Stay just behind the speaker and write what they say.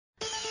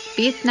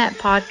BeastNet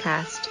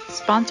Podcast,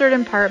 sponsored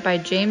in part by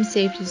James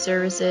Safety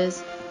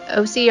Services,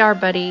 OCR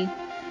Buddy,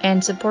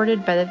 and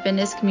supported by the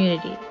fitness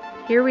community.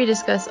 Here we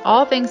discuss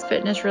all things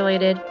fitness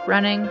related,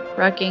 running,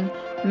 rucking,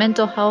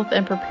 mental health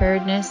and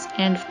preparedness,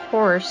 and of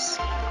course,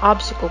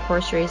 obstacle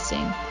course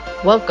racing.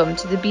 Welcome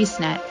to the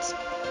BeastNet.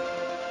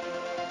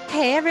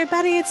 Hey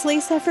everybody, it's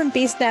Lisa from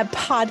BeastNet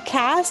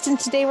Podcast, and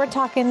today we're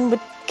talking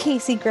with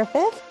Casey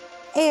Griffith.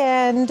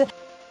 And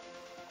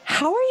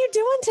how are you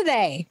doing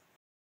today?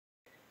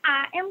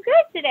 I am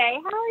good today.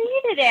 How are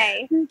you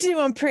today?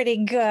 Doing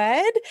pretty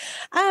good.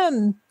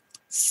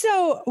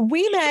 So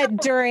we met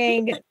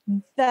during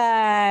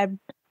the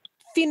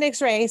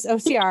Phoenix race,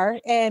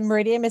 OCR, in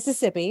Meridian,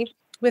 Mississippi,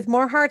 with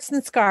More Hearts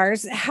Than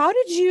Scars. How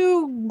did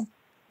you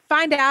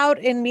find out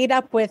and meet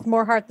up with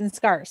More Hearts Than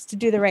Scars to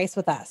do the race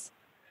with us?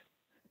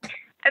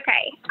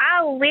 Okay,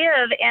 I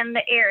live in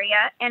the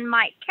area, and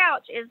Mike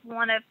Couch is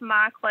one of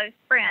my close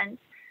friends.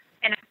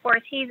 And, of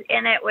course, he's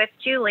in it with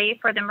Julie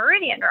for the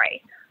Meridian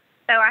race.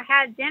 So I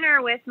had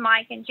dinner with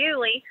Mike and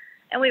Julie,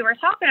 and we were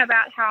talking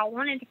about how I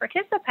wanted to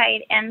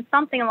participate in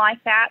something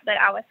like that, but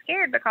I was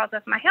scared because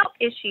of my health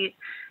issues.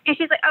 And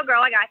she's like, oh,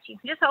 girl, I got you.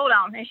 Just hold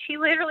on. And she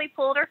literally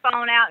pulled her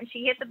phone out, and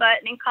she hit the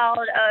button and called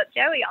up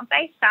Joey on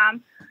FaceTime.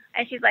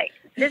 And she's like,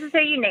 this is who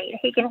you need.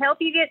 He can help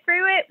you get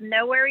through it.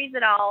 No worries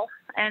at all.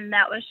 And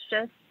that was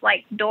just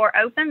like door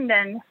opened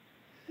and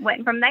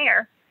went from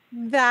there.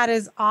 That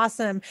is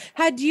awesome.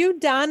 Had you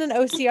done an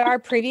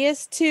OCR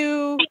previous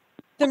to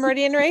the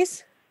Meridian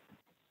race?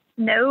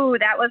 No,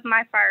 that was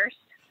my first.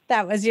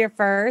 That was your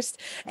first.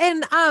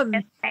 And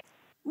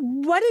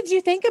what did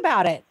you think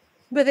about it?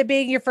 With it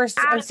being your first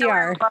OCR? I was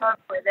in love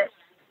with it.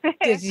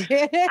 Did you?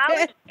 I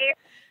was scared.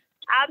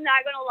 I'm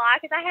not going to lie,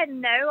 because I had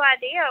no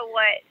idea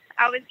what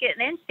I was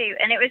getting into.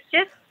 And it was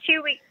just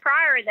 2 weeks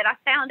prior that I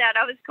found out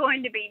I was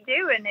going to be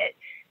doing it.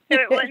 So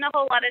it wasn't a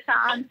whole lot of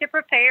time to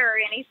prepare or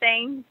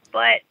anything.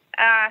 But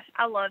I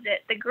loved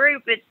it. The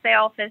group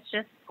itself is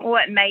just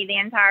what made the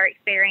entire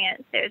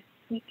experience.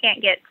 You can't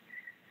get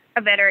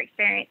a better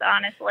experience,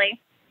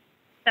 honestly.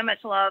 So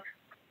much love.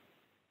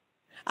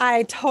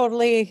 I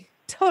totally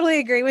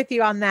agree with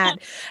you on that.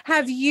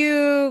 Are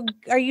you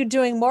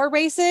doing more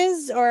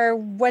races, or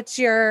what's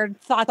your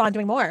thoughts on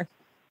doing more?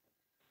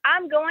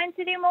 I'm going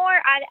to do more.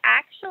 I'd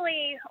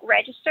actually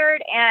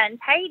registered and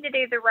paid to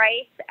do the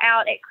race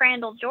out at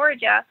Crandall,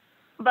 Georgia.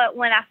 But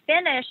when I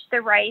finished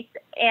the race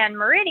in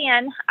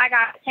Meridian, I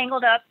got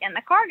tangled up in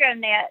the cargo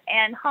net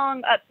and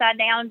hung upside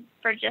down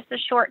for just a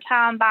short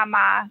time by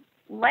my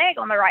leg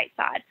on the right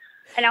side.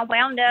 And I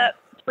wound up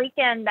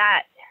tweaking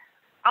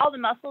all the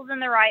muscles in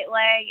the right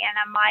leg, and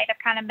I might have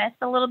kind of messed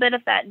a little bit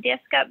of that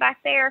disc up back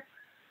there.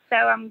 So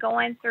I'm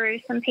going through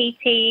some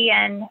PT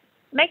and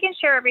making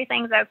sure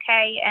everything's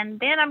okay.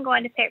 And then I'm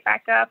going to pick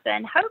back up,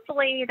 and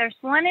hopefully there's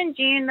one in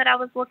June that I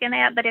was looking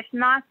at, but if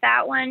not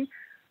that one,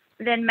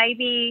 then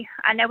maybe,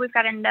 I know we've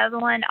got another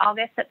one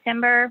August,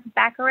 September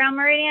back around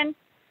Meridian.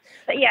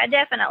 But yeah,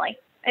 definitely.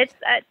 It's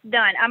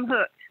done. I'm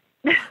hooked.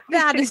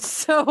 That is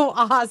so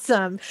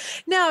awesome.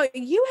 Now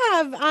you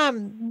have,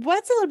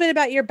 what's a little bit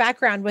about your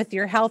background with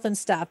your health and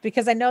stuff?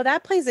 Because I know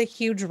that plays a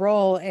huge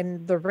role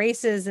in the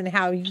races and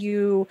how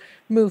you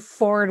move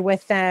forward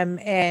with them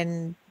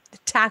and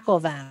tackle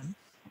them.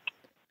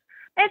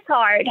 It's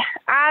hard.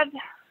 I've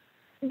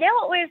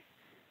dealt with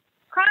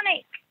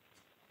chronic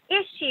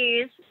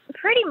issues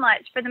pretty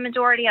much for the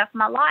majority of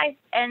my life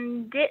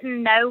and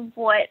didn't know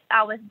what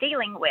I was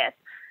dealing with.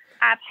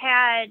 I've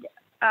had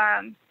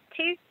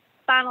 2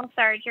 spinal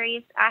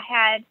surgeries. I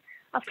had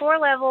a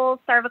 4-level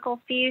cervical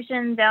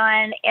fusion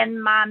done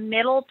in my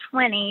middle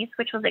 20s,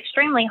 which was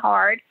extremely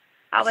hard.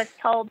 I was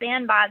told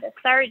then by the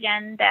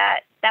surgeon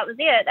that was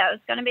it. That was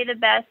going to be the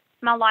best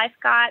my life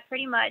got,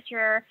 pretty much.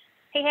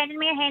 He handed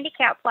me a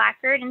handicap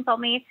placard and told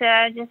me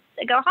to just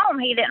go home.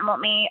 He didn't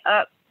want me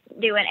up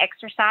doing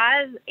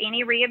exercise,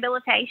 any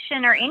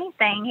rehabilitation or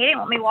anything. He didn't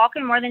want me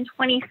walking more than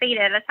 20 feet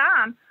at a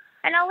time.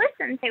 And I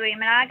listened to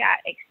him, and I got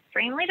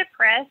extremely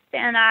depressed,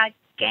 and I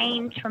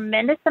gained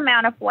tremendous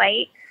amount of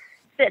weight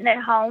sitting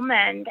at home,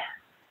 and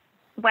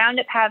wound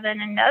up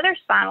having another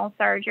spinal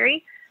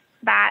surgery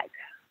back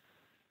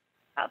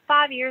about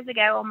 5 years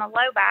ago on my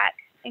low back.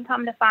 And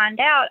come to find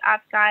out, I've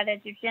got a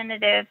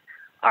degenerative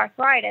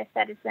arthritis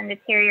that has been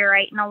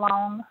deteriorating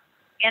along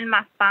in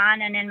my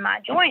spine and in my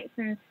joints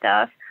and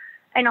stuff.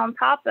 And on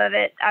top of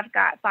it, I've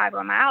got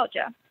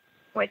fibromyalgia,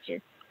 which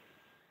is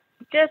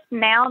just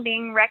now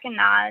being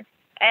recognized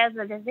as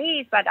a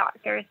disease by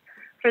doctors.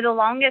 For the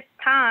longest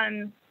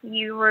time,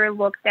 you were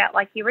looked at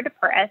like you were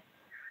depressed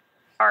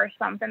or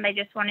something. They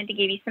just wanted to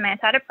give you some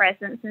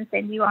antidepressants and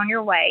send you on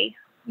your way.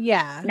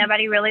 Yeah.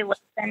 Nobody really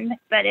listened,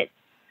 but it's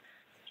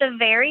a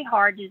very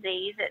hard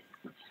disease. It's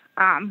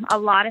a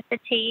lot of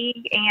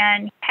fatigue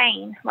and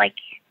pain. Like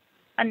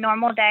a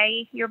normal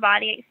day, your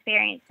body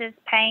experiences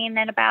pain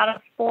in about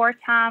a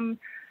 4-time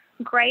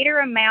greater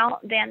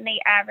amount than the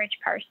average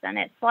person.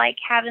 It's like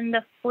having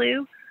the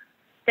flu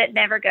that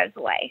never goes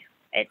away.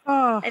 It's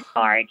hard. It's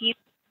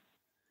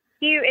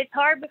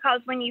hard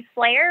because when you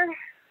flare,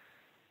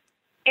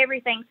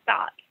 everything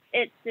stops.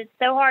 it's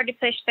so hard to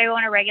push through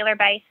on a regular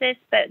basis.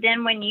 But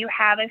then when you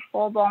have a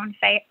full-blown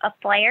a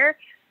flare,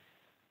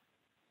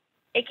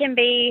 it can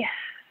be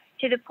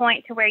to the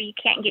point to where you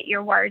can't get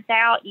your words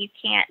out. You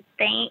can't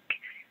think.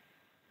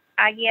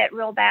 I get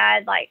real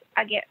bad. Like,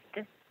 I get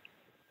this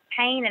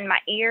pain in my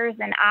ears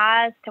and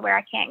eyes to where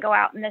I can't go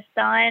out in the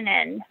sun,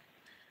 and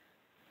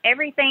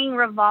everything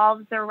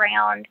revolves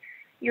around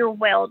your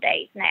well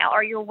days now,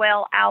 or your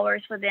well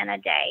hours within a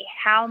day.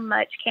 How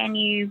much can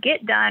you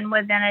get done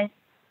within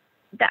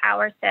the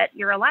hours that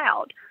you're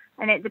allowed?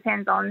 And it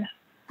depends on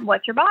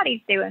what your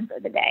body's doing for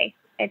the day.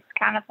 It's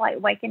kind of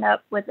like waking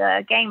up with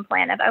a game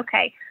plan of,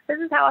 okay, this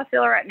is how I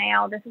feel right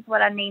now. This is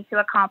what I need to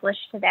accomplish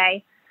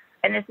today.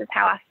 And this is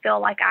how I feel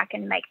like I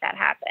can make that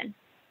happen.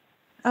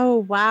 Oh,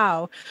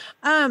 wow.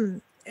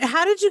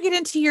 How did you get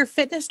into your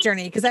fitness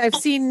journey? Because I've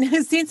seen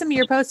some of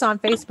your posts on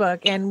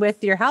Facebook, and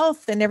with your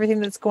health and everything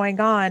that's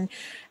going on,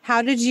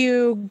 how did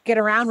you get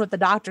around what the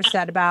doctor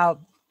said about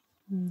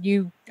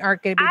you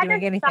aren't going to be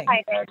doing anything?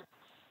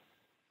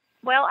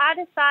 Well, I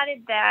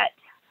decided that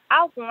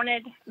I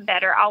wanted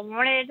better. I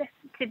wanted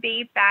to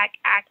be back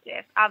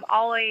active. I've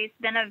always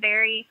been a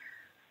very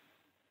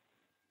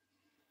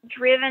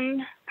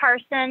driven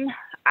person.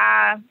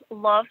 I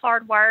love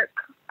hard work.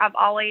 I've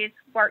always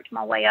worked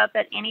my way up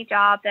at any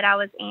job that I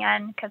was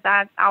in because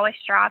I always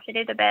strive to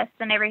do the best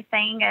and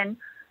everything. And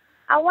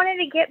I wanted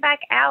to get back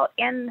out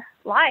in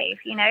life,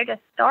 to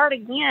start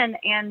again.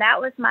 And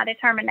that was my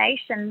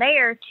determination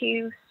there,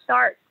 to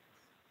start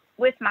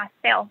with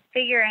myself,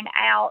 figuring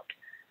out,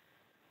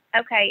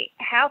 okay,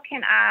 how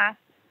can I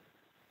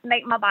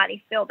make my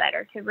body feel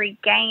better, to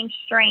regain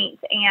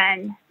strength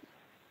and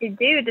to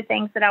do the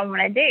things that I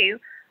want to do.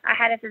 I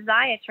had a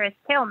physiatrist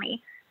tell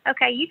me,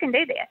 okay, you can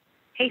do this.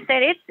 He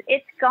said,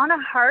 it's going to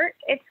hurt.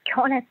 It's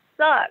going to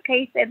suck.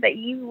 He said, but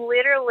you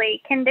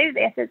literally can do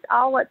this. It's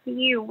all up to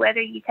you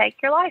whether you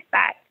take your life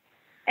back.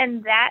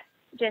 And that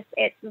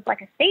it was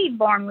like a seed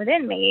born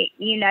within me.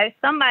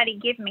 Somebody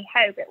give me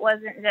hope. It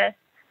wasn't just,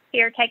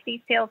 here, take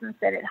these pills and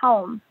sit at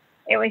home.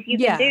 It was, you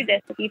can do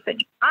this if you put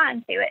your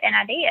mind to it. And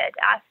I did.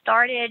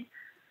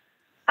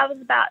 I was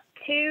about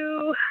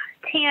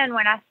 210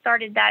 when I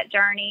started that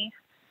journey.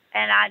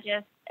 And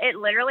it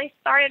literally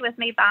started with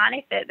me buying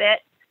a Fitbit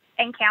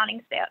and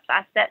counting steps.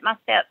 I set my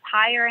steps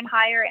higher and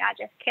higher, and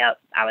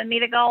I would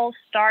meet a goal,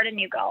 start a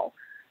new goal.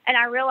 And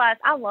I realized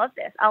I love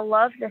this. I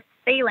love this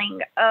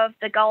feeling of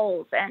the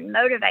goals and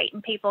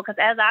motivating people, because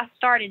as I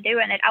started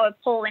doing it, I would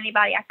pull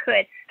anybody I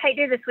could. Hey,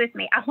 do this with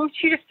me. I want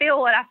you to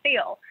feel what I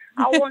feel.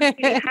 I want you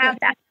to have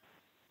that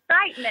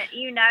excitement,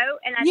 and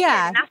I did.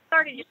 And I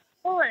started just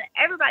pulling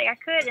everybody I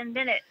could, and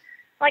then it,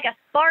 like a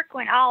spark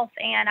went off,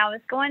 and I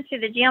was going to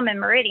the gym in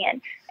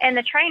Meridian, and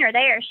the trainer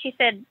there, she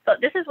said, look,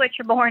 this is what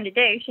you're born to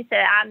do. She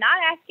said, I'm not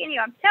asking you,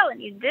 I'm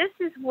telling you, this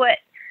is what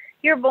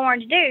you're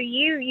born to do.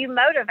 You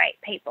motivate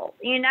people,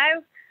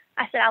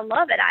 I said, I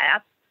love it. I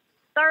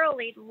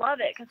thoroughly love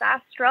it, because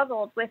I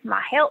struggled with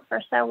my health for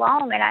so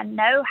long, and I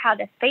know how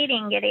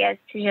defeating it is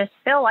to just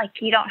feel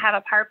like you don't have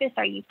a purpose,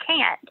 or you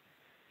can't.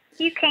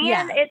 You can.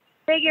 Yeah. It's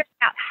figuring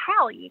out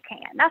how you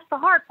can. That's the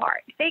hard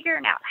part,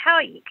 figuring out how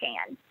you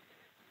can.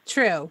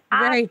 True.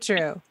 Very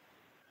true.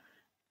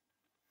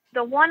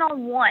 The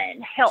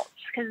one-on-one helps,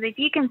 because if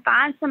you can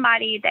find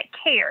somebody that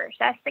cares,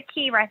 that's the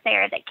key right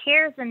there, that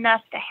cares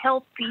enough to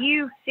help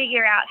you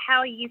figure out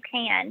how you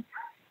can,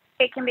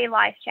 it can be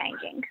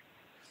life-changing.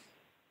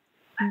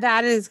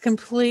 That is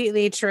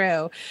completely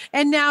true.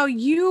 And now do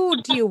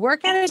you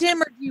work at a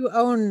gym, or do you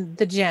own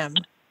the gym?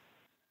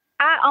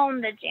 I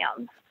own the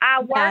gym. I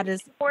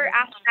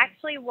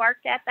actually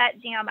worked at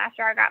that gym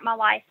after I got my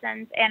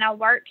license, and I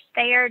worked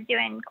there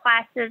doing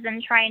classes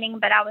and training,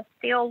 but I was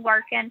still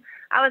working.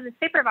 I was a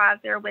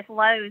supervisor with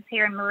Lowe's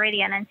here in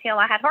Meridian until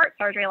I had heart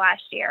surgery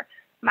last year.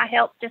 My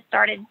health just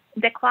started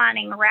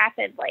declining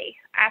rapidly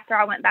after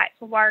I went back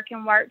to work,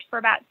 and worked for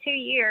about 2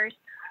 years.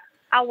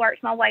 I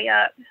worked my way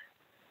up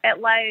at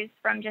Lowe's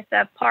from just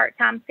a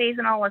part-time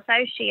seasonal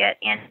associate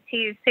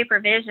into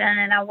supervision,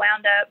 and I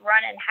wound up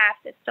running half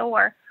the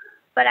store.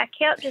 But I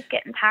kept just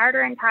getting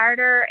tireder and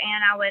tireder,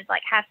 and I would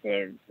have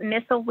to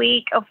miss a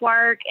week of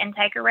work and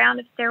take a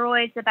round of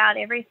steroids about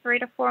every 3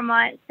 to 4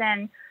 months.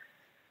 And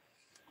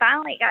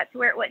finally it got to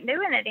where it wasn't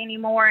doing it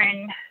anymore.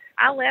 And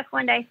I left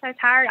one day so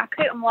tired, I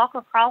couldn't walk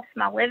across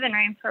my living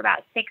room for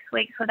about 6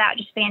 weeks without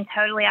just being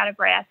totally out of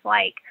breath.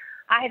 Like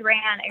I had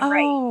ran a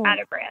race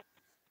out of breath.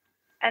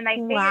 And they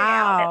figured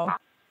out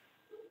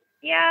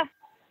that,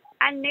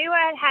 I knew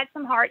I had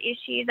some heart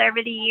issues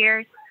over the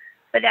years,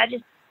 but I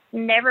just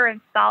never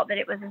thought that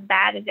it was as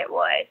bad as it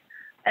was.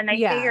 And they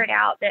figured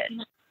out that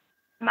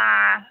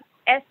my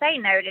SA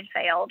node had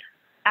failed.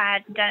 I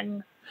had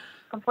done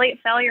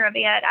complete failure of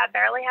it. I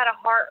barely had a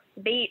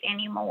heartbeat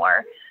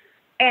anymore,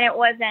 and it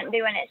wasn't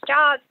doing its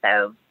job.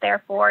 So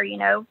therefore,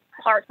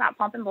 heart's not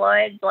pumping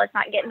blood's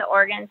not getting to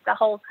organs. The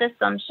whole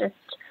system's just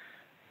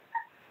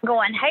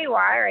going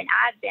haywire. And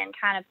I'd been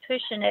kind of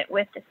pushing it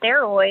with the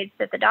steroids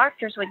that the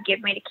doctors would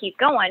give me to keep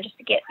going, just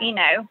to get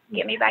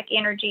me back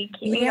energy,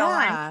 keep me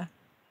going.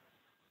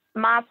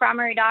 my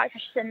primary doctor,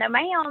 she said, no,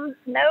 ma'am,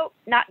 nope,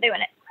 not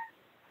doing it.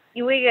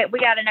 We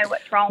got to know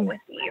what's wrong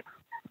with you.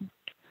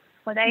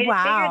 Well, they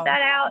just figured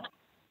that out,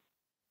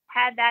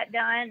 had that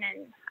done,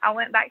 and I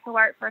went back to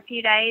work for a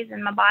few days,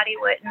 and my body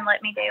wouldn't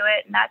let me do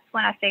it. And that's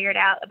when I figured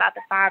out about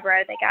the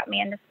fibro. They got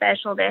me into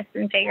specialists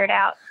and figured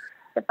out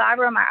the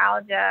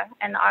fibromyalgia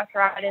and the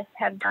arthritis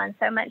have done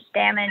so much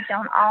damage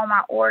on all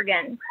my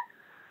organs.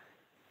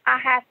 I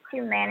have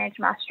to manage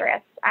my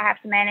stress. I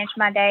have to manage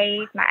my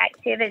days, my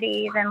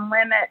activities, and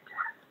limit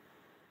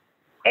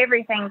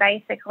everything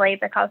basically,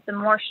 because the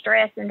more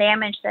stress and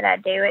damage that I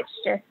do,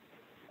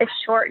 it's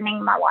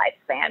shortening my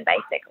lifespan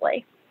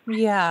basically.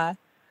 Yeah.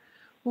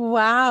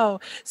 Wow.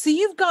 So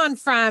you've gone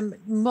from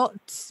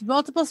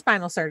multiple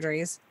spinal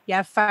surgeries. You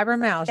have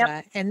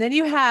fibromyalgia, and then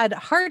you had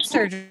heart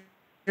surgery,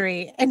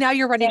 and now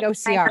you're running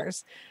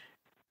OCRs.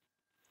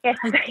 Yes.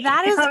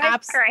 That is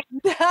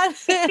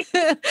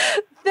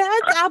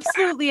that's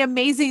absolutely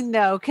amazing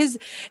though, because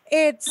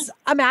it's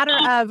a matter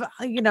of,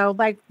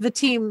 like the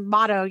team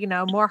motto,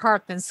 more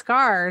heart than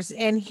scars.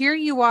 And here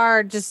you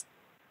are just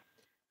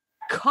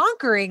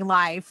conquering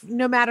life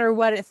no matter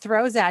what it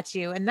throws at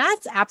you. And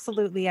that's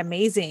absolutely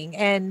amazing.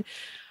 And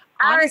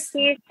I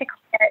refuse to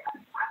quit.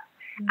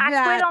 I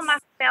quit on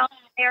myself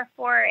there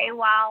for a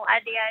while. I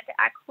did.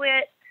 I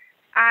quit.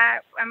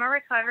 I'm a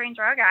recovering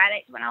drug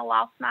addict. When I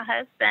lost my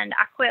husband,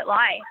 I quit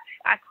life.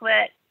 I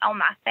quit on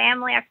my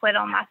family. I quit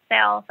on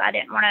myself. I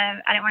didn't want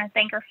to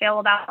think or feel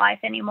about life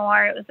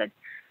anymore. It was a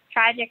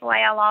tragic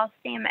way I lost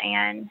him,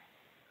 and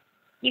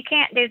you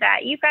can't do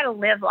that. You've got to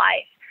live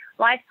life.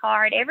 Life's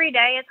hard. Every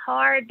day is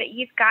hard, but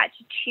you've got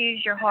to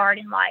choose your hard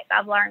in life.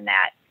 I've learned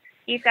that.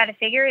 You've got to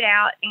figure it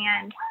out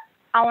and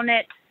own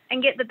it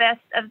and get the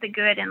best of the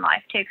good in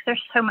life too, because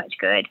there's so much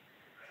good.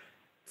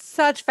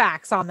 Such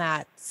facts on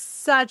that.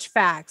 Such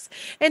facts.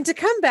 And to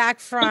come back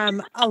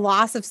from a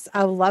loss of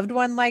a loved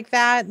one like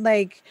that,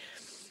 like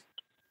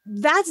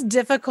that's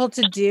difficult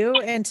to do,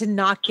 and to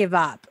not give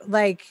up.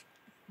 Like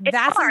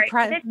that's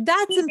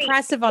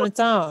impressive on its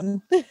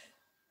own.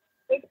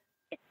 It's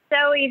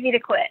so easy to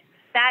quit.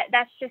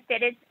 That's just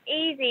it. It's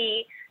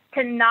easy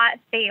to not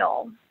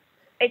feel.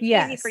 It's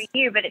easy for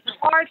you, but it's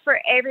hard for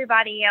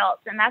everybody else.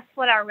 And that's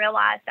what I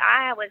realized.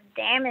 I was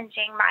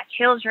damaging my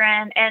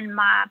children and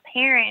my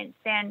parents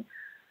and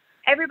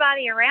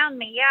everybody around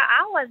me. Yeah,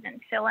 I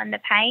wasn't feeling the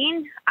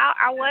pain.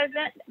 I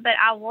wasn't, but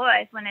I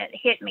was when it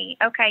hit me.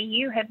 Okay,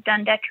 you have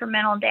done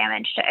detrimental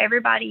damage to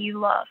everybody you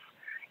love.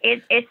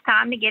 It's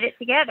time to get it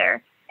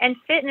together. And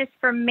fitness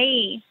for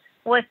me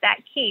was that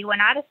key. When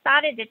I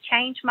decided to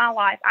change my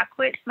life, I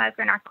quit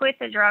smoking, I quit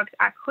the drugs,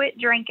 I quit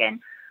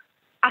drinking,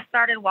 I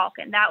started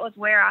walking. That was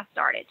where I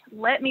started.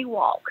 Let me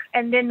walk.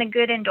 And then the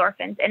good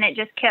endorphins, and it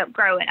just kept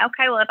growing.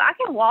 Okay, well, if I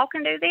can walk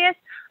and do this,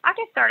 I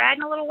can start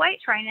adding a little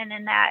weight training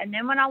in that. And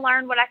then when I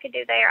learned what I could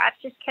do there, I've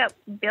just kept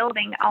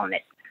building on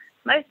it.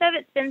 Most of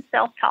it's been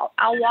self-taught.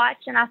 I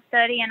watch and I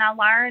study and I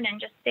learn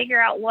and just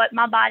figure out what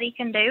my body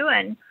can do.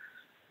 And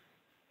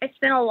it's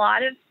been a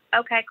lot of,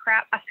 okay,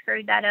 crap, I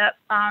screwed that up.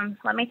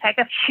 Let me take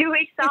a few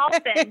weeks off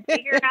and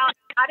figure out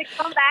how to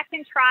come back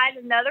and try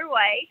it another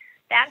way.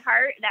 That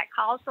hurt. That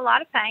caused a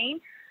lot of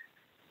pain,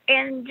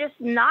 and just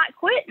not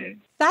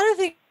quitting. That I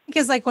think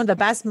is like one of the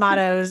best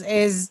mottos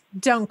is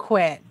don't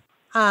quit.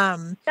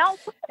 Don't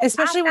quit.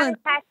 Especially when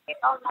I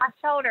tattooed on my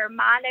shoulder,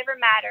 mind over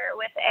matter,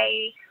 with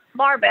a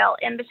barbell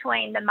in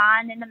between the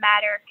mind and the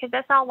matter, because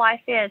that's all life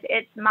is.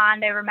 It's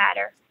mind over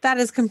matter. That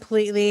is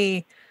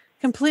completely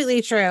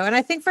true. And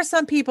I think for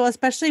some people,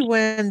 especially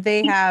when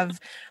they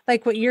have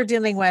like what you're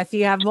dealing with,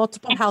 you have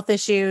multiple health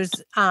issues,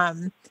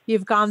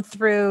 you've gone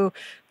through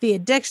the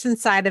addiction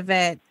side of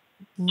it,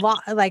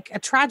 like a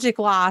tragic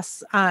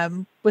loss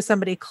with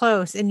somebody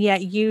close, and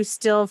yet you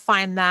still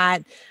find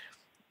that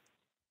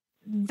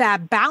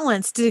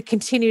balance to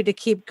continue to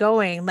keep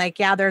going. Like,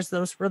 yeah, there's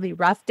those really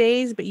rough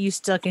days, but you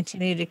still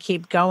continue to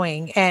keep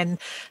going. And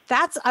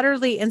that's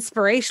utterly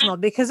inspirational,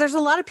 because there's a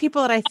lot of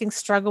people that I think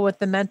struggle with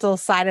the mental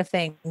side of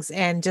things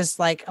and just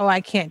like, oh,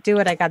 I can't do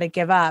it, I got to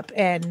give up.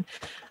 And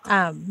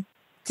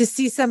to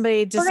see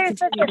somebody just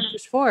continue to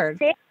push forward.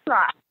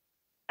 Stigma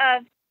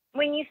of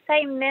when you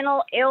say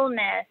mental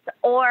illness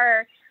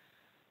or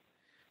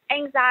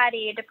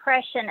anxiety,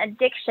 depression,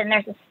 addiction,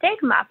 there's a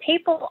stigma.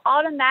 People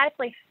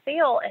automatically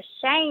feel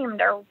ashamed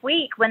or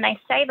weak when they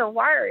say the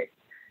word.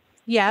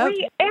 Yeah.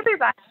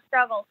 Everybody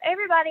struggles.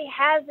 Everybody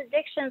has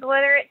addictions,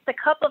 whether it's the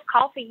cup of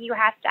coffee you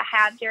have to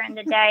have during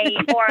the day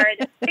or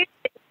the food.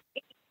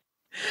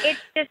 It's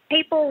just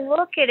people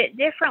look at it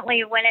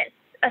differently when it's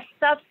a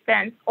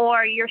substance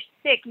or you're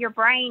sick, your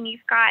brain,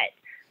 you've got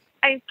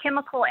a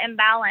chemical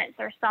imbalance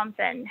or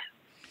something.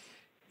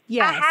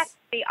 Yes. I have to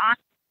be honest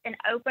and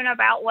open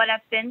about what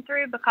I've been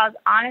through, because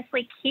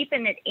honestly,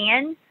 keeping it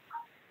in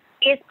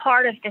is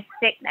part of the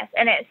sickness,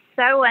 and it's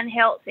so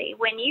unhealthy.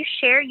 When you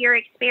share your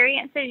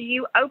experiences,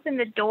 you open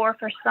the door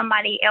for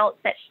somebody else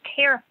that's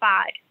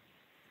terrified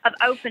of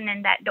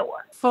opening that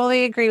door.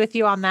 Fully agree with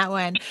you on that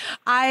one.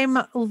 I'm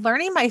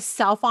learning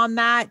myself on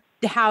that,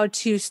 how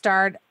to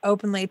start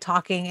openly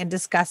talking and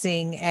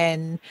discussing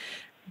and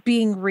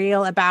being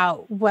real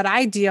about what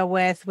I deal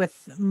with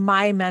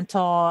my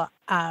mental,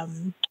 I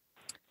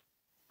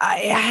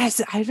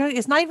don't,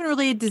 it's not even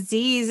really a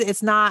disease.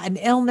 It's not an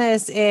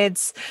illness.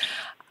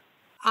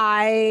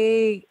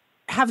 I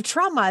have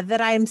trauma that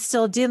I'm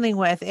still dealing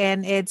with,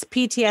 and it's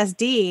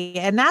PTSD.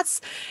 And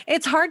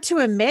it's hard to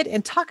admit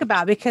and talk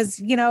about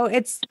because,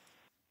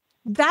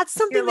 that's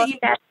something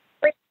that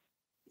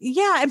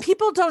yeah. And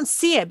people don't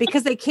see it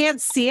because they can't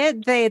see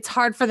it. It's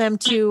hard for them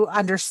to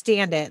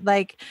understand it.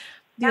 Like,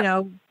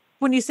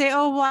 when you say,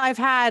 oh, well, I've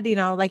had,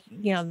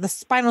 the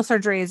spinal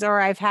surgeries, or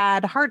I've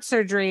had heart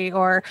surgery,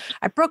 or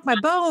I broke my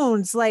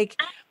bones. Like,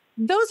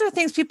 those are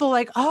things people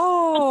like,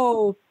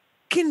 oh,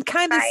 can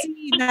kind of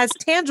see that's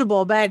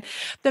tangible, but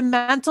the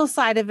mental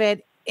side of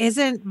it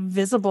isn't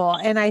visible.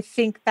 And I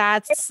think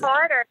it's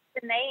harder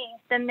to me.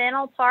 The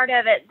mental part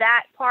of it,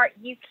 that part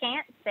you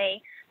can't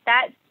see.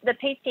 That's the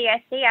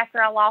PTSD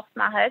after I lost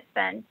my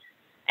husband,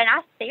 and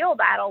I still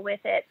battle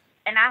with it.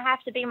 And I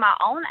have to be my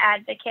own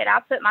advocate. I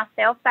put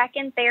myself back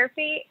in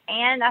therapy,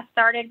 and I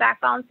started back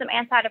on some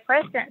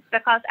antidepressants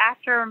because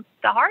after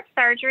the heart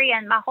surgery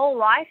and my whole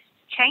life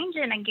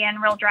changing again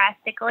real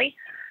drastically,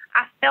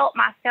 I felt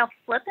myself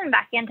slipping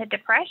back into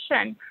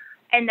depression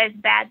and those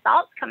bad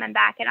thoughts coming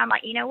back. And I'm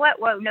like, you know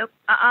what? Whoa, nope,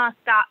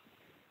 stop.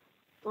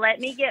 Let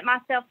me get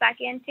myself back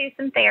into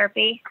some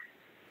therapy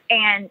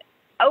and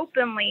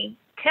openly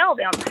tell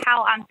them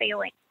how I'm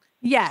feeling.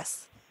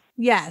 Yes.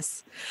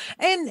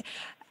 And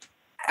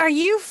are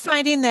you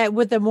finding that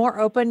with the more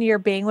open you're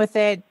being with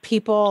it,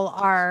 people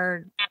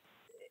are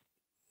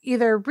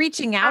either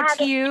reaching out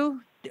to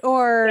you,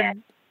 or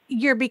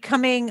you're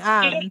becoming,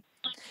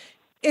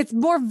 it's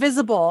more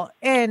visible?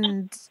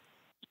 And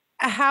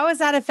how is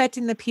that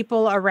affecting the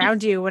people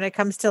around you when it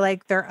comes to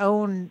like their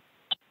own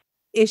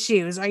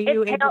issues? Are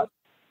you able?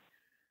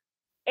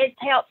 It's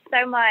helped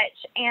so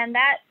much. And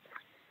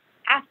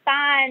I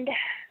find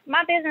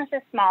my business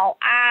is small.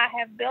 I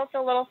have built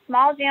a little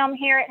small gym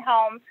here at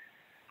home.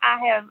 I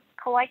have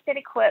collected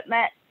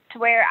equipment to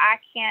where I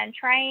can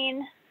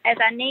train as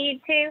I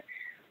need to.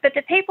 But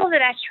the people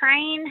that I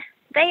train,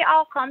 they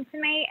all come to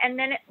me, and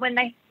then when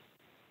they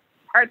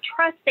are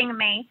trusting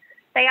me,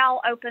 they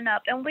all open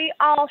up. And we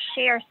all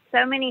share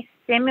so many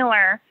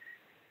similar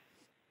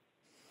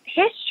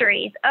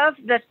histories of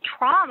the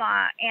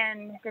trauma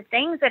and the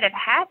things that have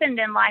happened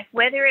in life,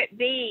 whether it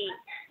be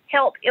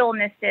health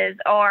illnesses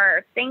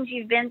or things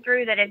you've been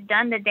through that have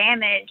done the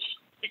damage,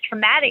 the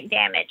traumatic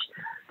damage.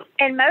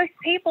 And most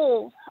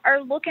people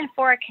are looking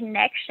for a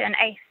connection,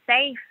 a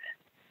safe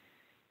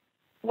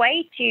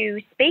way to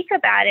speak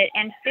about it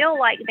and feel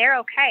like they're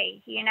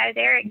okay.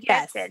 They're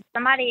accepted. Yes.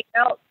 Somebody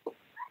else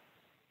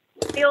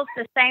feels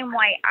the same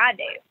way I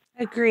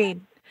do.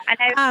 Agreed.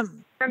 I know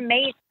for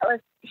me, that was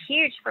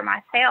huge for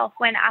myself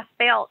when I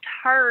felt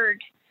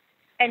heard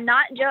and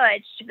not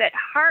judged, but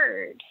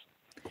heard.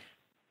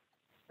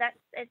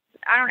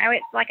 I don't know,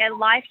 it's like a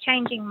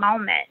life-changing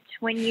moment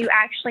when you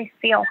actually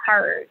feel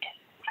heard.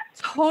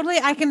 Totally.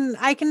 I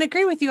can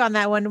agree with you on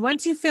that one.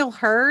 Once you feel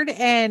heard,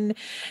 and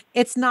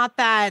it's not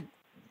that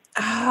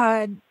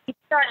you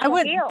start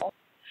to feel.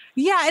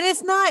 Yeah, and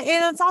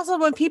it's also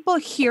when people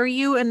hear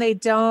you and they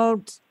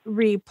don't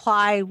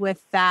reply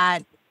with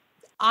that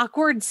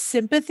awkward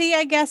sympathy,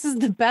 I guess is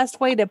the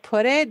best way to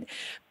put it.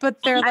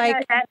 But they're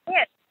like, that's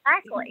it.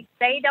 Exactly.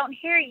 They don't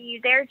hear you.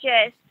 They're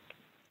just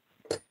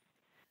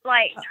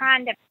like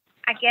trying to,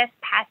 I guess,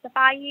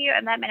 pacify you.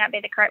 And that may not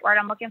be the correct word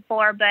I'm looking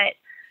for, but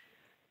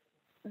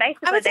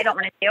basically they don't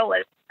want to deal with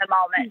it at the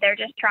moment. They're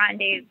just trying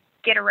to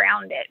get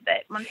around it.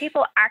 But when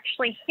people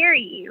actually hear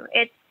you,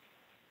 it's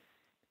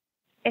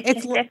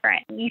just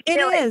different. You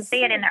feel it, you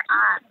see it in their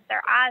eyes.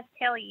 Their eyes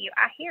tell you,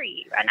 I hear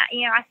you. And I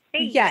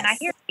see you and I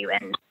hear you.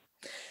 And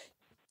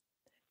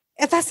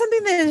that's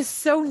something that is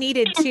so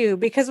needed too,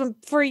 because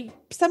for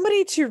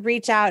somebody to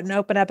reach out and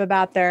open up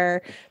about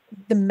the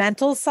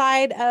mental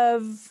side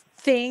of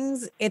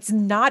things, it's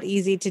not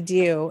easy to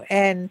do.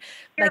 And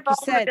your like you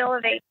said,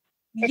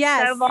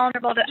 it's so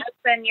vulnerable to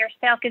open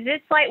yourself, because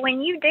it's like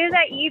when you do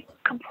that, you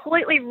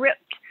completely ripped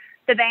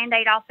the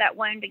Band-Aid off that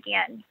wound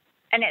again.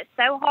 And it's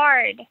so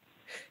hard.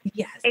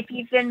 Yes. If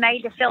you've been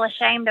made to feel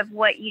ashamed of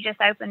what you just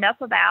opened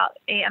up about,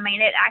 I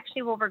mean, it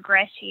actually will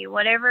regress you.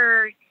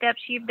 Whatever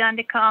steps you've done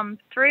to come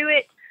through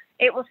it,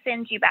 it will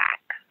send you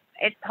back.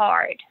 It's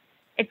hard.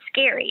 It's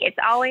scary. It's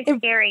always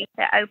scary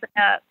to open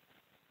up.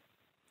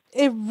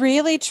 It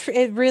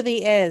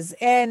really is.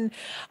 And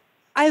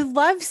I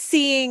love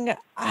seeing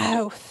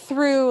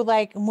through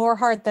like More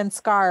Heart Than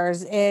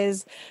Scars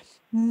is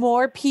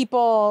more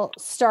people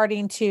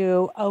starting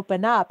to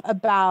open up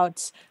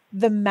about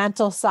the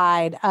mental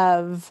side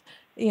of,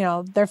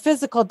 their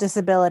physical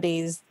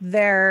disabilities,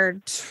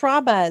 their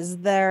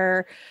traumas,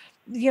 their,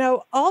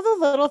 all the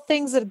little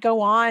things that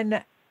go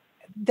on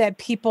that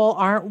people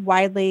aren't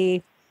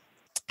widely,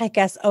 I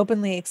guess,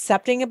 openly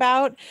accepting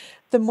about.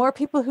 The more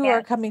people who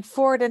are coming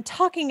forward and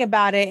talking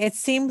about it, it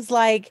seems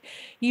like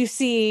you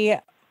see,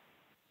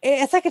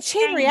 it's like a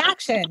chain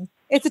reaction.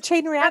 It's a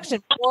chain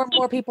reaction. More and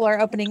more people are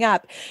opening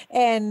up,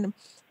 and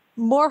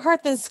More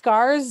Heart Than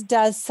Scars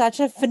does such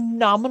a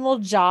phenomenal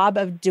job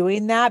of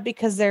doing that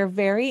because they're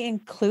very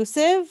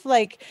inclusive.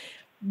 Like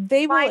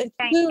they will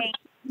include,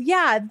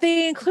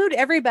 they include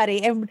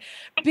everybody. And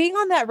being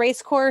on that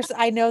race course,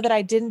 I know that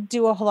I didn't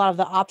do a whole lot of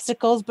the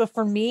obstacles, but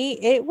for me,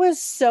 it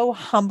was so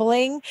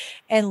humbling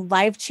and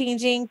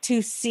life-changing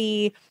to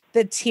see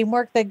the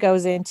teamwork that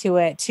goes into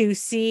it, to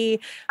see.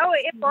 Oh,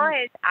 it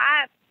was.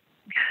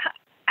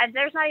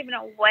 There's not even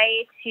a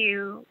way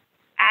to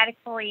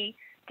adequately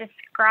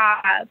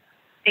describe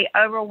the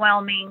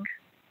overwhelming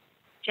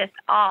just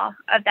awe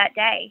of that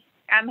day.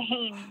 I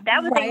mean,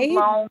 that was a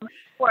long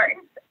course,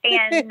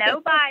 and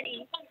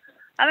nobody,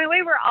 I mean,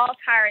 we were all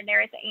tired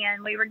there at the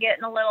end. We were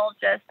getting a little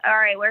just, all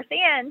right, where's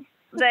the end?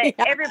 But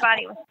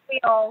everybody was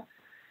still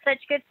such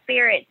good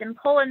spirits and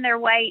pulling their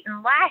weight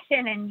and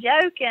laughing and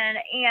joking,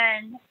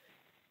 and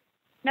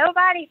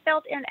nobody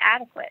felt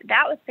inadequate.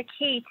 That was the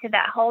key to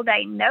that whole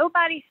day.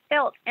 Nobody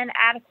felt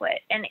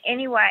inadequate in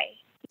any way.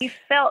 You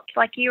felt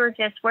like you were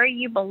just where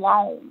you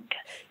belonged.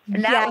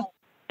 And that was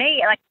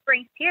me. Like, it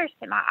brings tears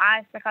to my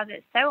eyes because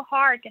it's so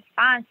hard to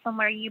find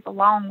somewhere you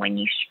belong when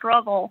you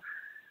struggle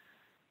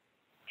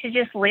to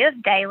just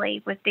live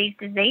daily with these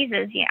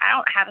diseases. You know, I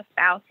don't have a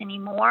spouse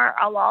anymore.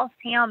 I lost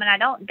him, and I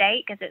don't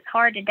date because it's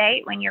hard to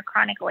date when you're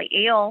chronically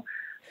ill.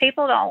 It's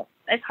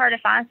hard to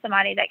find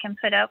somebody that can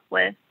put up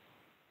with,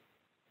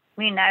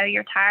 you know,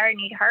 you're tired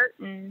and you hurt,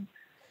 and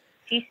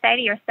you stay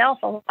to yourself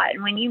a lot.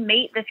 And when you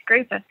meet this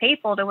group of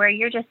people to where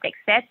you're just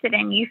accepted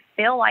and you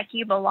feel like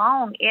you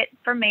belong, it,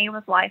 for me,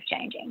 was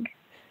life-changing.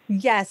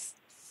 Yes,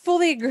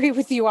 fully agree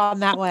with you on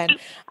that one.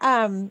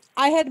 I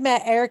had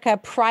met Erica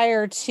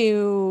prior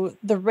to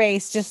the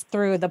race just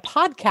through the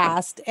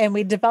podcast, and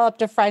we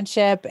developed a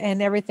friendship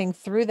and everything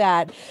through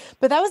that.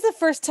 But that was the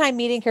first time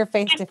meeting her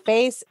face to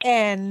face,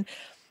 and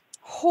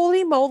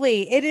holy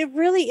moly, it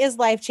really is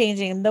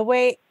life-changing. The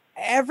way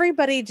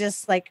everybody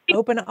just like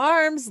open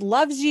arms,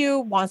 loves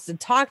you, wants to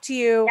talk to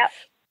you,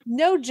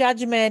 no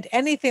judgment,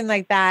 anything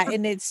like that.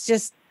 And it's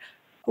just,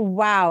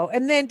 wow.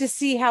 And then to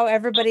see how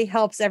everybody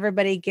helps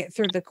everybody get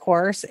through the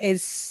course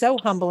is so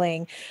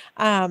humbling.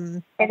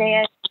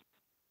 It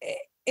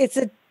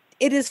is.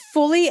 It is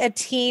fully a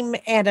team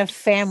and a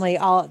family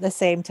all at the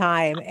same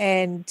time.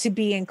 And to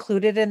be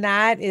included in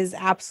that is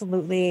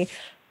absolutely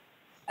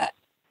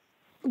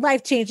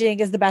life-changing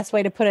is the best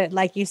way to put it.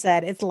 Like you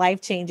said, it's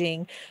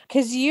life-changing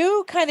because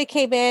you kind of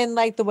came in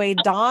like the way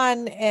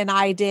Dawn and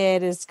I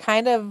did, is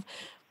kind of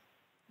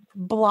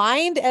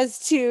blind as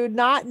to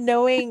not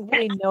knowing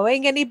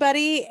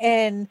anybody.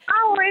 And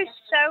I was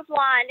so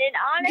blind, and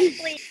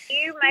honestly,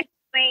 you make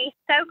me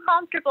so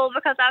comfortable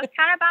because I was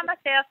kind of by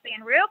myself,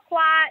 being real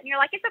quiet, and you're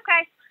like, it's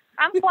okay,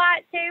 I'm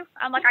quiet too.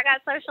 I'm like, I got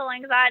social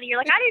anxiety. You're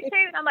like, I do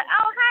too. And I'm like,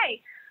 oh, hey,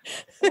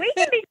 we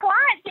can be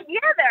quiet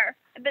together.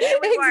 But then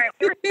we weren't.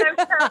 We were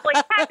so terribly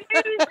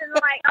tattoos, and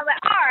like, I'm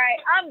like, all right,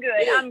 I'm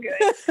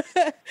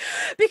good.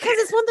 Because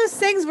it's one of those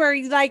things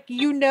where like,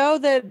 you know,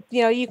 that,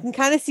 you know, you can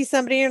kind of see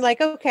somebody and you're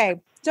like, okay,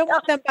 don't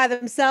want them by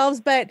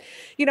themselves, but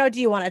you know, do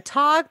you want to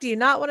talk? Do you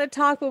not want to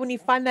talk? But when you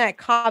find that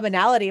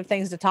commonality of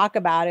things to talk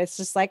about, it's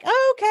just like,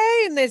 oh,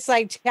 okay. And it's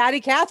like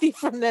chatty Cathy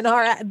from then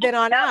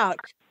on out.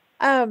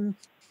 It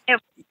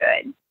was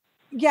good.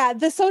 Yeah.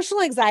 The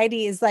social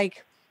anxiety is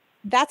like,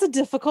 that's a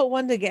difficult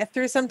one to get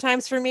through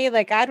sometimes for me.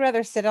 Like, I'd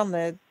rather sit on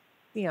the,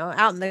 you know,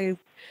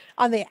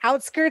 on the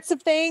outskirts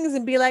of things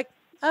and be like,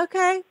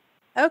 okay,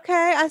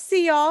 I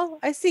see y'all.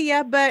 I see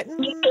ya, but I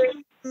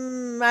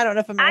don't know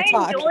if I'm going to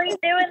talk. I enjoy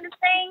doing the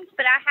things,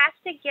 but I have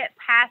to get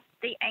past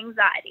the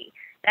anxiety.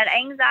 That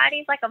anxiety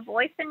is like a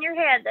voice in your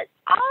head that's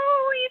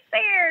always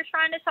there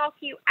trying to talk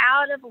you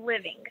out of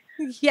living.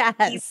 Yes.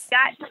 You've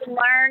got to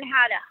learn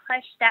how to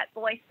hush that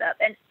voice up.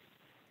 And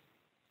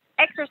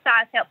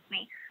exercise helps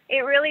me.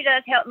 It really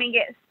does help me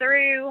get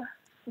through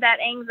that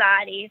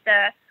anxiety.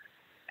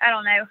 I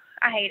don't know.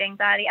 I hate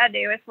anxiety. I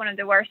do. It's one of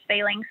the worst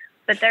feelings.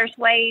 But there's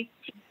ways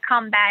to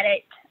combat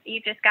it. You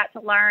just got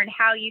to learn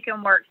how you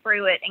can work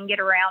through it and get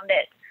around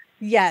it.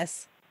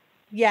 Yes.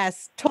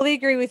 Totally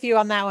agree with you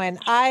on that one.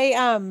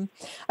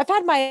 I've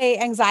had my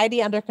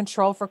anxiety under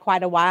control for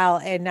quite a while.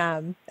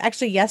 And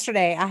actually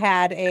yesterday I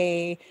had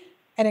an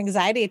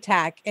anxiety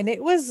attack, and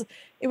it was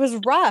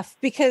rough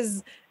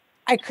because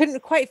I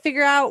couldn't quite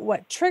figure out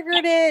what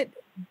triggered it,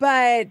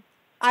 but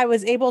I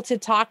was able to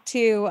talk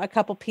to a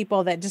couple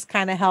people that just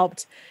kind of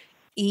helped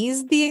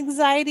ease the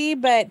anxiety.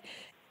 But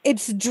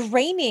it's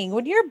draining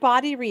when your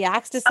body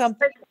reacts to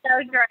something. It's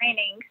so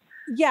draining.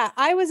 Yeah,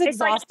 I was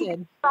exhausted. It's like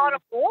you fought a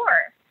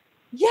war.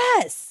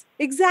 Yes,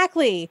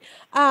 exactly.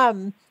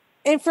 And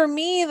for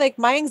me, like,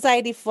 my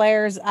anxiety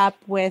flares up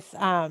with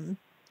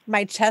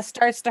my chest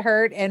starts to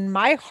hurt and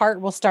my heart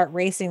will start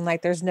racing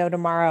like there's no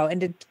tomorrow. And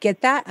to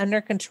get that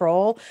under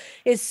control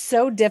is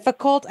so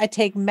difficult. I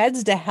take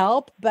meds to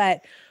help,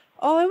 but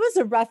it was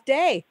a rough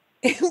day.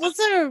 It was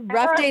a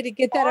rough day to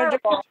get that under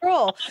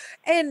control.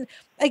 And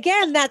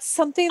again, that's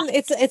something,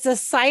 it's a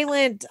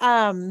silent,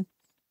 nobody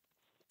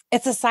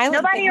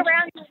thing.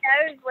 Around you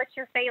knows what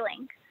you're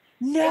feeling.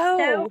 No.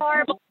 It's so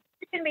horrible.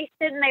 You can be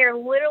sitting there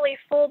literally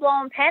full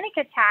blown panic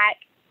attack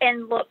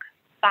and look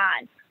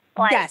fine.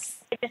 Like,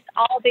 yes. just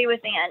all be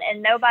within,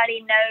 and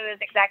nobody knows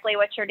exactly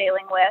what you're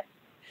dealing with.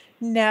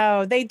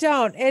 No, they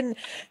don't. And,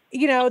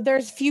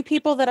 there's few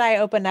people that I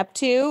open up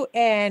to.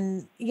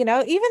 And,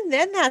 even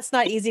then that's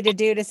not easy to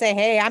do, to say,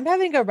 hey, I'm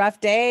having a rough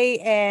day.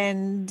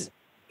 And,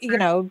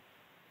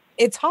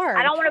 it's hard.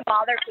 I don't want to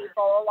bother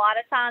people. A lot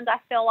of times I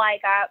feel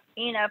like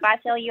if I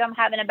tell you I'm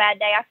having a bad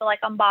day, I feel like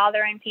I'm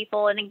bothering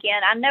people. And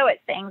again, I know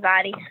it's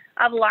anxiety.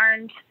 I've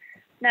learned,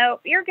 no,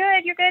 you're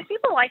good. You're good.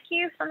 People like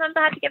you. Sometimes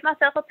I have to give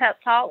myself a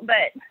pep talk,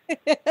 but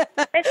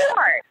it's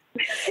hard.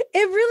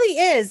 It really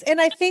is. And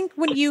I think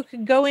when you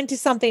can go into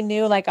something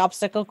new like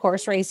obstacle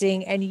course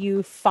racing and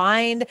you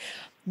find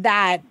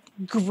that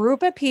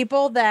group of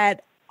people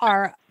that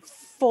are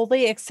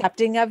fully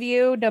accepting of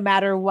you, no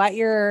matter what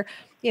your,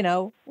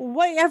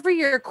 whatever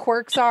your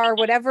quirks are,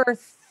 whatever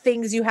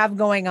things you have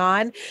going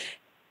on,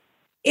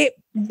 it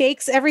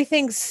makes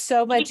everything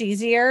so much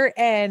easier.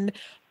 And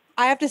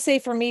I have to say,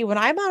 for me, when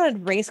I'm on a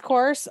race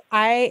course,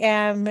 I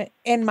am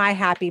in my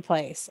happy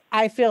place.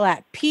 I feel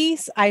at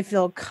peace. I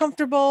feel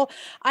comfortable.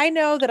 I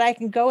know that I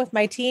can go with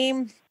my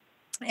team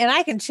and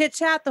I can chit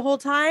chat the whole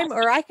time,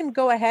 or I can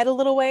go ahead a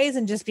little ways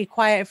and just be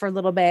quiet for a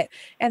little bit.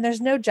 And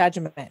there's no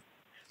judgment.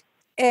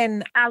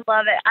 And I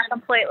love it. I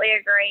completely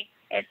agree.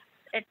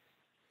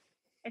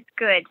 It's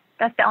good.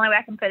 That's the only way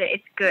I can put it.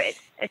 It's good.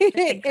 It's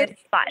just a good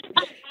spot.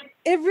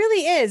 It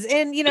really is.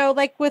 And,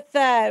 like with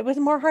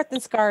More Heart Than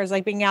Scars,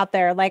 like being out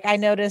there, like I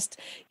noticed,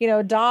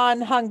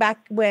 Dawn hung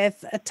back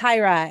with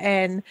Tyra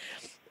and,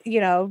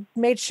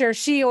 made sure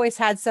she always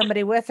had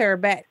somebody with her,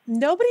 but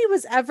nobody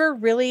was ever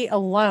really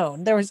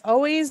alone. There was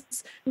always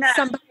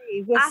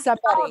somebody with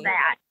somebody. I saw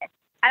that.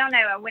 I don't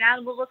know. When I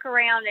look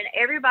around and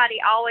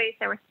everybody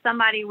there was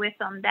somebody with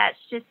them,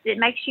 it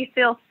makes you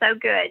feel so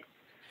good.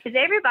 Because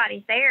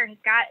everybody's there and has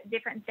got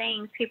different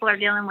things people are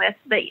dealing with,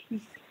 but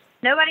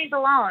nobody's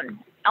alone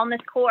on this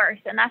course.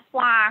 And that's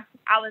why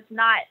I was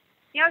not,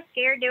 I was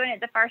scared doing it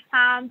the first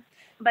time,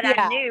 but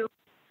I knew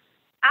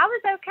I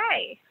was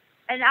okay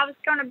and I was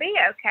going to be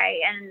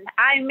okay. And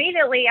I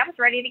was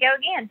ready to go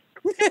again.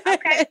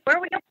 Okay, where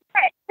are we going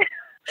to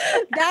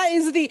That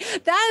is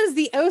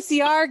the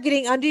OCR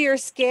getting under your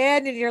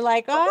skin, and you're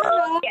like,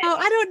 oh no,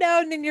 I don't know,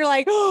 and then you're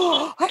like,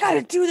 oh, I got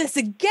to do this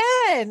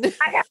again.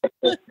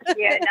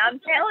 And I'm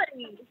telling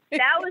you,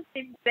 that was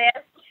the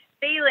best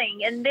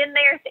feeling. And then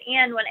there's the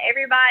end when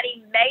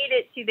everybody made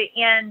it to the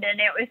end, and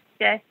it was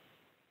just,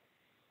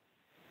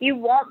 you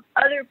want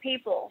other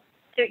people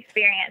to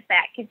experience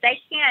that, because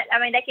they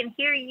can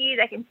hear you,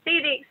 they can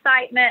see the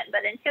excitement,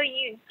 but until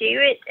you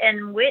do it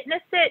and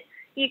witness it,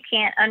 you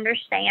can't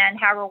understand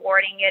how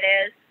rewarding it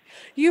is.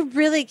 You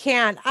really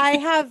can't. I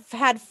have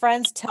had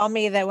friends tell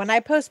me that when I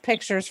post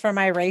pictures from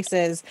my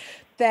races,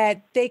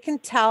 that they can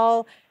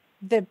tell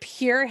the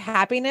pure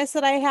happiness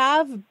that I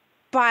have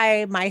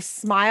by my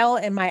smile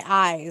and my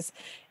eyes.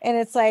 And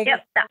it's like,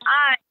 the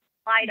eyes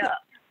light up.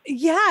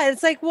 Yeah,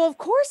 it's like, well, of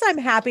course I'm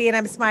happy and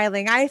I'm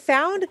smiling. I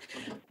found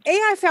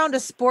a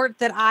sport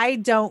that I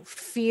don't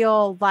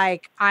feel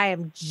like I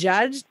am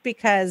judged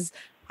because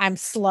I'm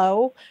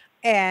slow,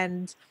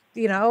 and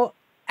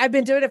I've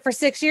been doing it for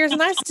 6 years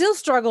and I still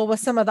struggle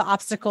with some of the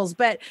obstacles,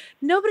 but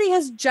nobody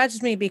has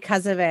judged me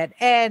because of it.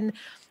 And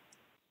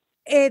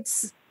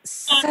it's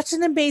such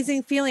an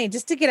amazing feeling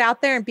just to get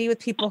out there and be with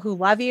people who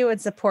love you and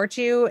support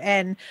you.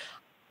 And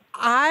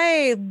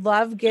I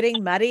love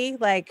getting muddy.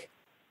 Like,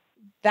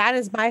 that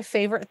is my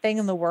favorite thing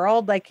in the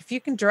world. Like, if you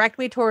can direct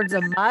me towards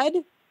a mud,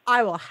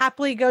 I will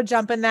happily go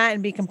jump in that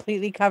and be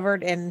completely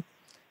covered. And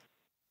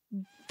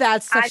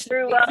that's such I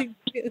grew up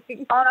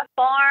on a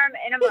farm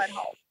in a mud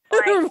hole.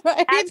 Like,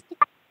 right?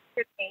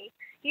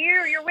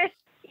 You're with,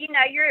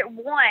 you're at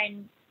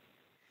one,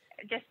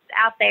 just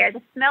out there.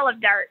 The smell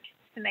of dirt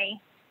to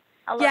me.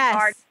 I love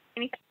hard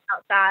anything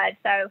outside,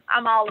 so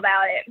I'm all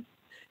about it.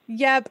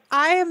 Yep,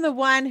 I am the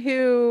one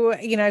who,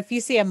 if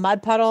you see a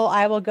mud puddle,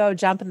 I will go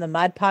jump in the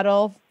mud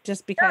puddle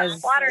just because.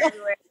 Water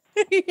everywhere.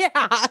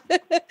 Yeah,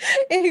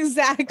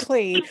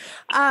 exactly.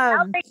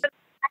 How big of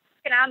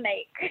a can I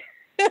make?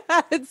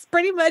 It's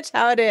pretty much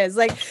how it is.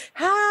 Like,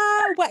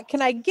 what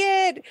can I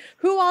get?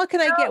 Who all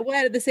can I get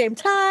wet at the same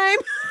time?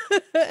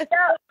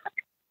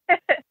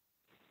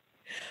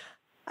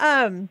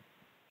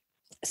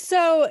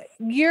 So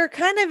your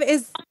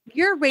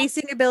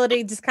racing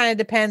ability just kind of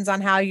depends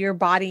on how your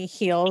body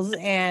heals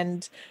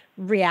and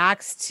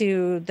reacts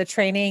to the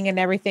training and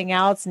everything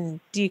else. And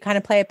do you kind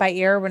of play it by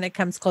ear when it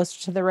comes closer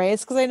to the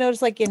race? Because I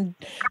noticed, like in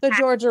the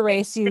Georgia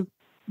race,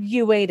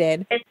 you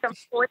waited. It's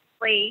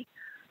completely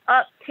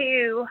up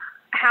to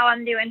how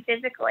I'm doing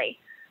physically.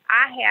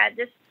 I had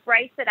this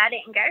race that I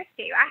didn't go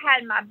to. I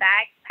had my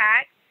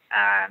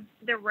backpack.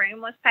 The room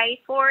was paid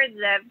for.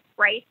 The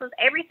race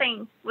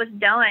everything was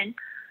done.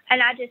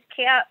 And I just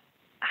kept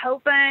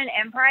hoping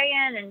and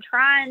praying and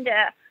trying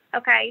to,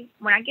 okay,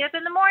 when I get up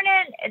in the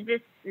morning,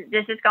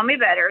 this is going to be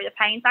better. The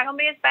pain's not going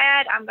to be as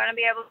bad. I'm going to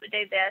be able to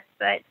do this.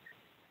 But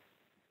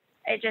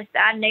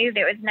I knew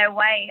there was no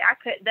way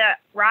the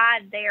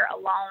ride there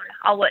alone,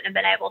 I wouldn't have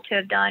been able to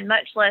have done,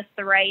 much less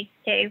the race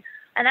too.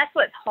 And that's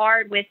what's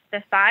hard with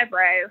the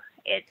fibro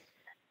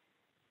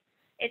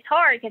It's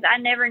hard because I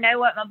never know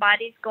what my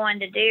body's going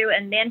to do.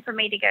 And then for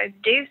me to go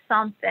do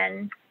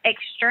something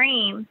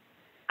extreme,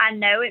 I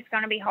know it's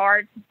going to be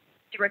hard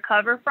to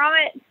recover from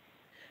it.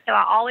 So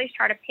I always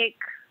try to pick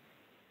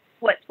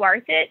what's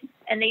worth it.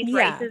 And these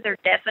races are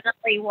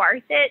definitely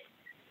worth it.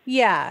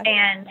 Yeah.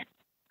 And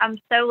I'm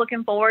so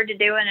looking forward to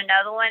doing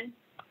another one.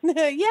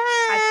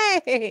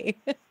 Yay!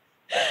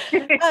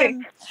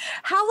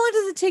 How long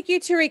does it take you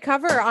to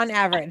recover on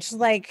average?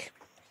 Like,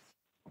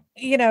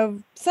 you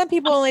know, some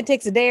people only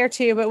takes a day or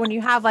two, but when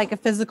you have like a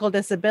physical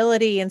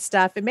disability and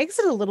stuff, it makes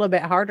it a little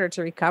bit harder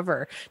to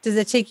recover. Does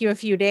it take you a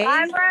few days?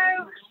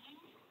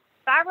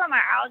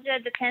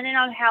 Fibromyalgia, depending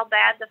on how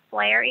bad the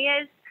flare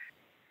is,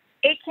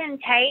 it can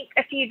take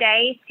a few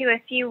days to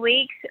a few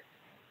weeks,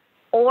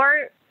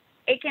 or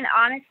it can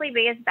honestly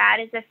be as bad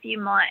as a few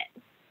months.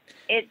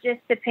 It just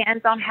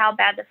depends on how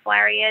bad the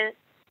flare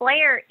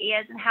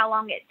is and how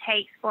long it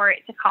takes for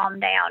it to calm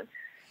down.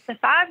 The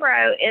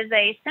fibro is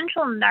a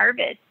central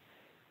nervous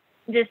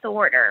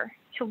disorder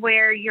to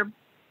where your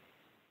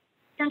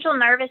central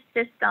nervous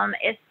system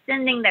is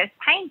sending those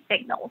pain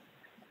signals.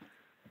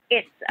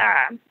 It's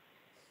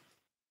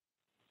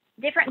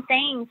different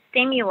things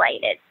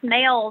stimulated,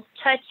 smells,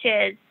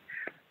 touches,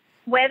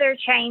 weather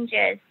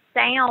changes,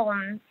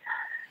 sounds,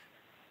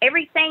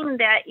 everything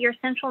that your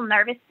central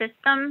nervous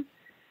system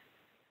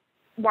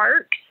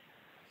works,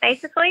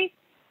 basically,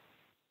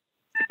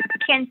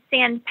 can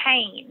send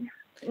pain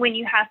when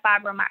you have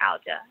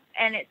fibromyalgia.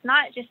 And it's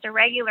not just a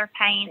regular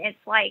pain.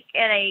 It's like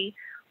at a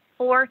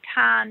 4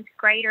 times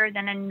greater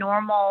than a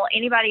normal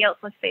anybody else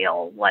would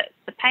feel. What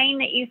the pain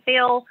that you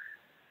feel,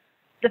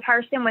 the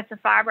person with the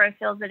fibro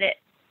feels it at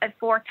a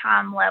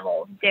 4-time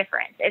level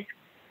difference. It's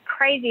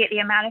crazy at the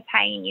amount of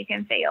pain you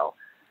can feel.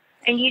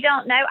 And you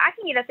don't know. I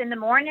can get up in the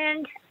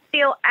morning,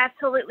 feel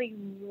absolutely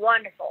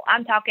wonderful.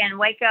 I'm talking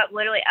wake up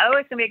literally, oh,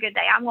 it's going to be a good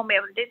day. I'm going to be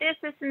able to do this,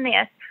 this, and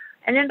this.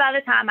 And then by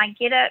the time I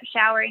get up,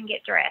 shower, and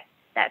get dressed,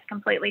 that's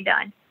completely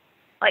done.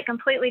 Like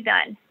completely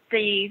done.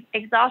 The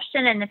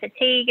exhaustion and the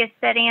fatigue is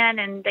set in,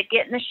 and the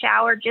get in the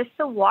shower, just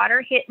the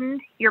water hitting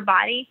your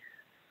body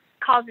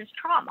causes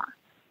trauma.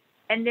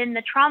 And then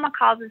the trauma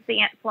causes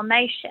the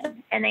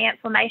inflammation, and the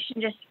inflammation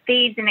just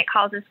feeds and it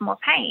causes more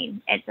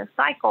pain. It's a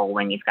cycle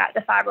when you've got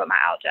the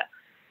fibromyalgia.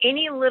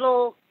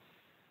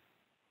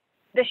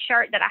 The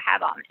shirt that I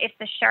have on, if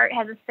the shirt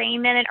has a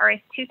seam in it or is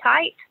too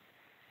tight,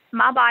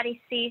 my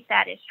body sees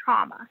that as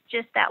trauma,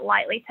 just that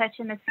lightly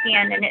touching the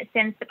skin, and it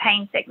sends the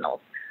pain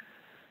signals.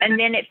 And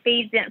then it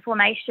feeds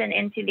inflammation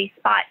into these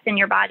spots in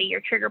your body,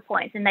 your trigger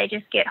points, and they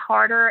just get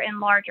harder and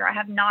larger. I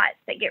have knots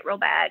that get real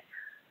bad.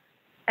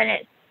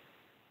 And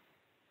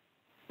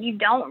you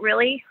don't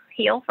really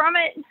heal from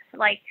it.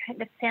 Like, it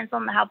depends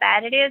on how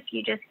bad it is.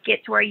 You just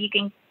get to where you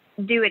can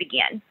do it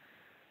again.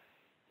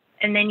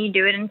 And then you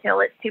do it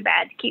until it's too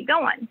bad to keep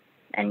going.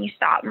 And you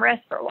stop and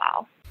rest for a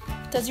while.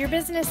 Does your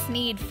business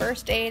need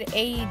first aid,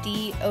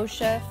 AED,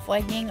 OSHA,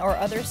 flagging, or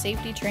other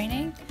safety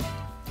training?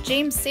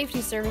 James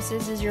Safety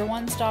Services is your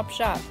one-stop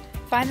shop.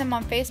 Find them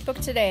on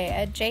Facebook today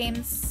at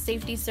James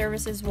Safety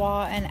Services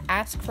WA and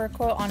ask for a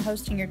quote on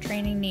hosting your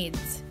training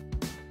needs.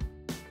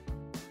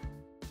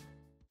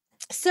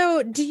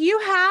 So do you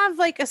have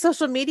like a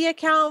social media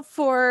account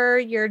for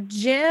your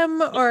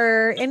gym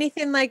or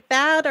anything like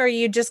that? Or are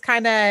you just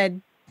kind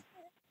of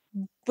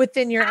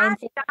within your own?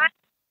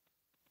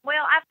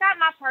 Well, I've got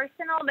my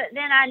personal, but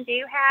then I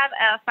do have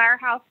a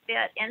Firehouse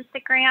Fit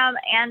Instagram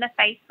and a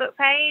Facebook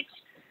page.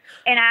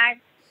 And I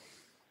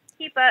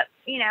keep up,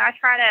 I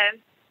try to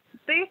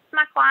boost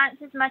my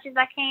clients as much as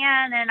I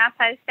can, and I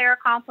post their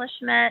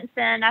accomplishments,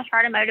 and I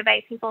try to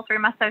motivate people through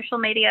my social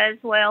media as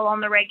well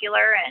on the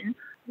regular. And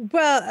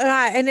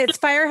and it's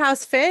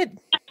Firehouse Fit?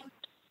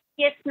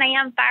 Yes,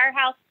 ma'am,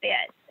 Firehouse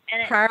Fit.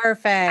 And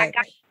Perfect. I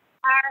got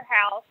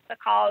Firehouse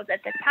because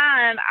at the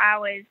time I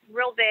was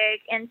real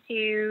big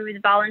into the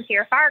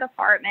volunteer fire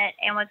department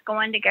and was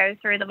going to go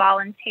through the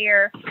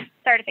volunteer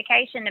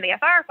certification to be a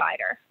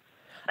firefighter.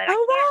 But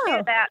I can't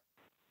do that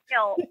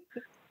still.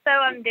 So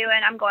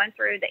I'm going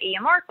through the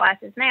EMR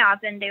classes now.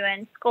 I've been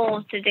doing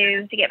schools to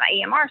get my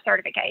EMR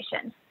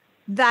certification.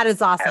 That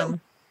is awesome.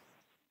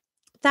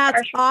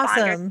 That's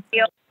awesome.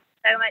 Feel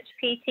so much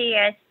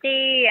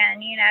PTSD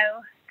and,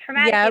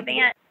 traumatic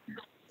events.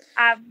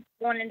 I've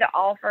wanted to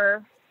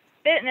offer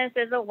fitness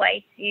as a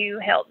way to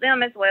help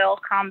them as well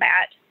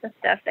combat the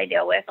stuff they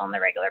deal with on the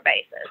regular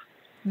basis.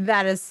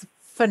 That is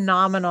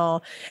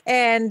phenomenal.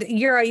 And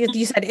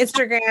you said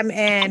Instagram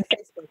and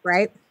Facebook,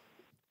 right?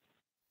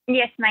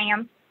 Yes,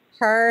 ma'am.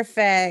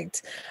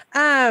 Perfect.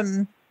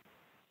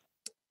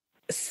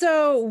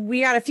 So we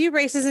got a few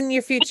races in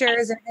your future.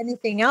 Is there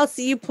anything else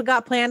that you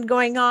got planned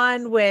going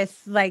on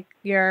with like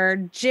your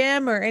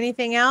gym or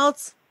anything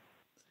else?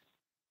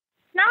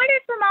 Not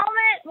at the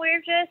moment. We're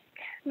just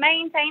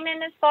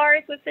maintaining as far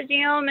as with the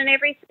gym and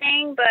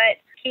everything, but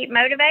keep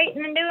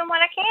motivating and doing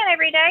what I can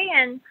every day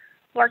and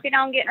working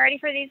on getting ready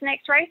for these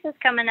next races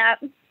coming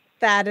up.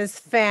 That is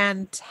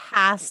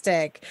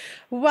fantastic.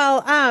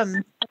 Well,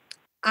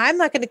 I'm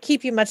not going to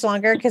keep you much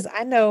longer because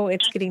I know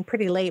it's getting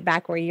pretty late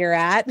back where you're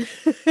at.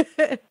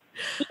 Yes,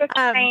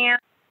 ma'am.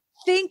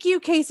 Thank you,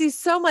 Casey,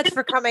 so much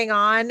for coming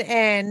on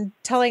and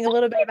telling a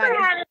little bit about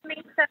for having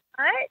me so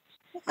much.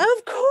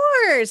 Of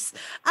course.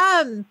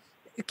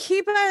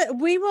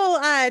 We will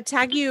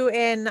tag you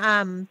in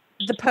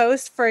the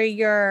post for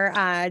your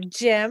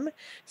gym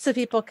so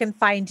people can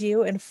find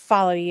you and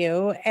follow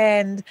you.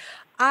 And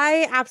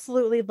I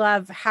absolutely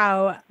love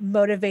how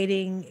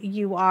motivating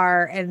you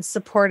are and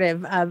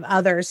supportive of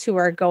others who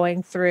are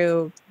going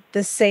through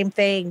the same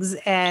things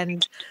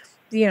and,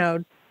 you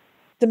know,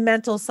 the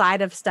mental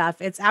side of stuff.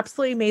 It's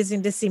absolutely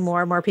amazing to see more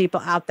and more people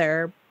out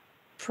there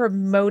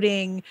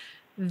promoting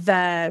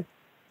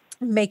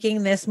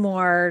making this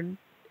more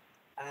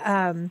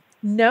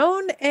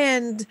known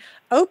and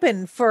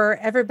open for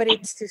everybody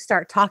to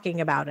start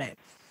talking about it.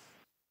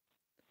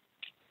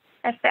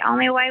 That's the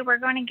only way we're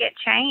going to get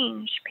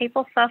change.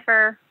 People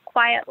suffer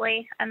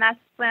quietly, and that's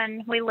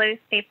when we lose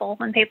people,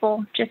 when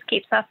people just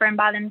keep suffering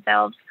by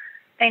themselves.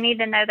 They need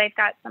to know they've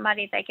got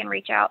somebody they can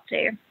reach out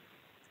to.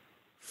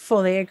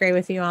 Fully agree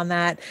with you on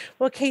that.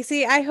 Well,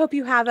 Casey, I hope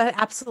you have an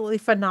absolutely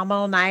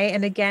phenomenal night.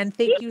 And again,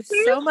 thank you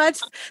so much.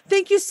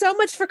 Thank you so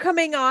much for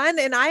coming on.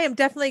 And I am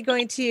definitely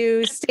going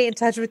to stay in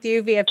touch with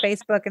you via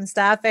Facebook and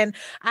stuff. And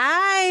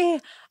how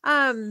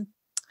can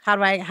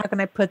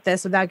I put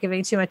this without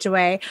giving too much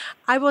away?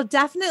 I will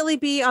definitely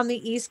be on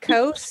the East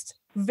Coast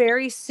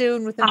very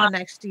soon within the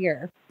next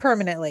year,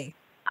 permanently.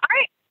 All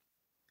right.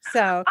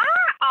 So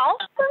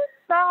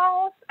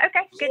awesome.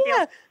 Okay, good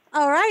deal.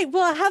 All right.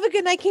 Well, have a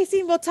good night, Casey,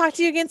 and we'll talk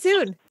to you again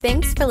soon.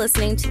 Thanks for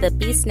listening to the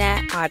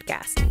BeastNet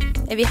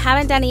podcast. If you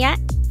haven't done it yet,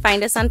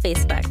 find us on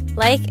Facebook,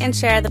 like and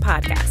share the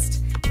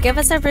podcast. Give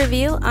us a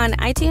review on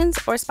iTunes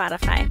or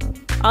Spotify.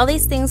 All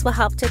these things will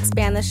help to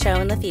expand the show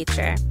in the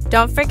future.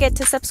 Don't forget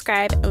to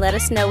subscribe and let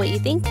us know what you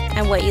think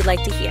and what you'd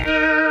like to hear.